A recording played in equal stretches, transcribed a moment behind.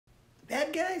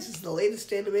Bad Guys is the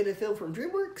latest animated film from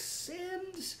Dreamworks,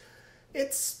 and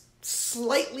it's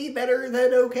slightly better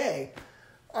than okay.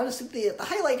 Honestly, the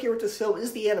highlight here with this film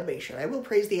is the animation. I will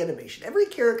praise the animation. Every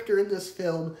character in this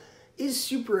film is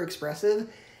super expressive,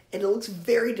 and it looks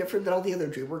very different than all the other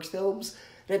Dreamworks films,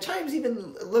 and at times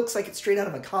even looks like it's straight out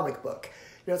of a comic book.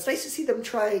 It's nice to see them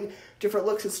trying different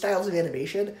looks and styles of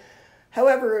animation.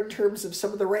 However, in terms of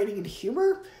some of the writing and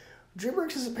humor,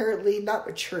 Dreamworks is apparently not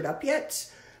matured up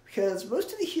yet, because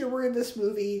most of the humor in this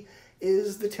movie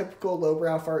is the typical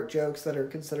lowbrow fart jokes that are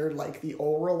considered like the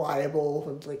old reliable,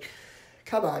 and like,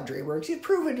 come on, Dreamworks, you've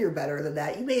proven you're better than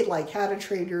that. You made like How to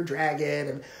Train Your Dragon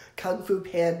and Kung Fu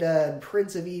Panda and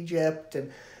Prince of Egypt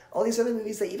and all these other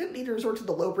movies that you didn't need to resort to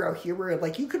the lowbrow humor, and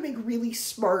like you could make really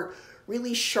smart,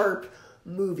 really sharp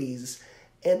movies.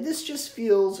 And this just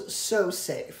feels so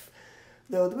safe.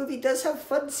 Though the movie does have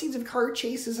fun scenes of car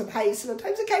chases and heists, and at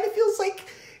times it kind of feels like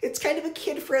it's kind of a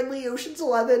kid-friendly Ocean's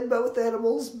 11, but with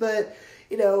animals. But,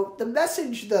 the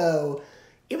message, though,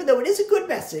 even though it is a good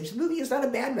message, the movie is not a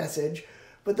bad message,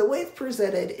 but the way it's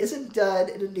presented isn't done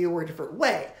in a new or different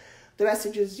way. The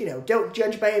message is, don't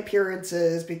judge by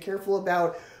appearances, be careful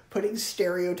about putting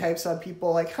stereotypes on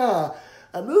people, like, a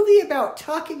movie about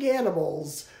talking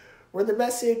animals, where the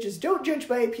message is don't judge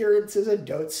by appearances and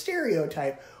don't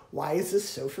stereotype. Why is this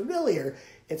so familiar?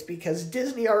 It's because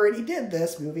Disney already did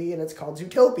this movie, and it's called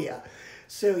Zootopia.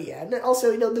 So, yeah, and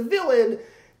also, the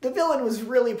villain was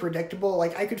really predictable.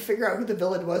 Like, I could figure out who the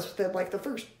villain was within, like, the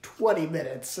first 20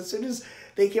 minutes, as soon as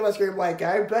they came out screaming white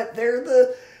guy, but they're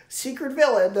the secret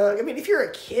villain. If you're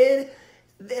a kid,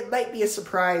 it might be a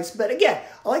surprise, but again,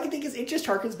 all I can think is it just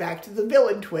harkens back to the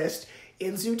villain twist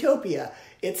in Zootopia.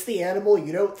 It's the animal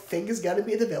you don't think is going to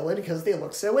be the villain because they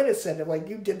look so innocent, and like,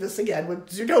 you did this again with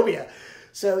Zootopia.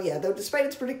 So yeah, though despite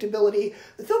its predictability,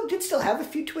 the film did still have a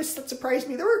few twists that surprised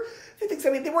me. There were a few things,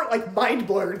 they weren't like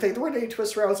mind-blowing or anything. There weren't any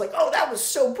twists where I was like, oh, that was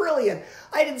so brilliant.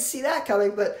 I didn't see that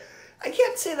coming, but I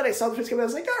can't say that I saw the twist coming. I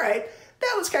was like, all right,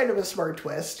 that was kind of a smart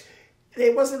twist.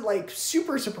 It wasn't like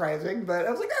super surprising, but I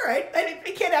was like, all right,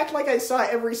 I can't act like I saw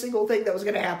every single thing that was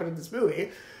going to happen in this movie.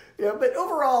 But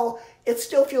overall, it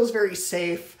still feels very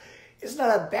safe. It's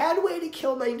not a bad way to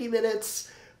kill 90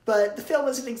 minutes, but the film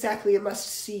isn't exactly a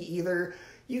must-see either.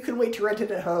 You can wait to rent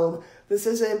it at home. This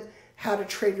isn't How to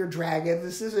Train Your Dragon.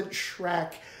 This isn't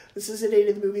Shrek. This isn't any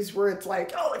of the movies where it's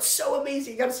like, oh, it's so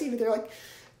amazing, you gotta see it. They're like,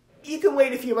 you can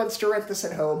wait a few months to rent this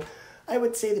at home. I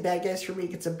would say The Bad Guys for me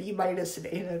gets a B-, an 8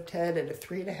 out of 10, and a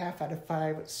 3.5 out of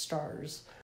 5 stars.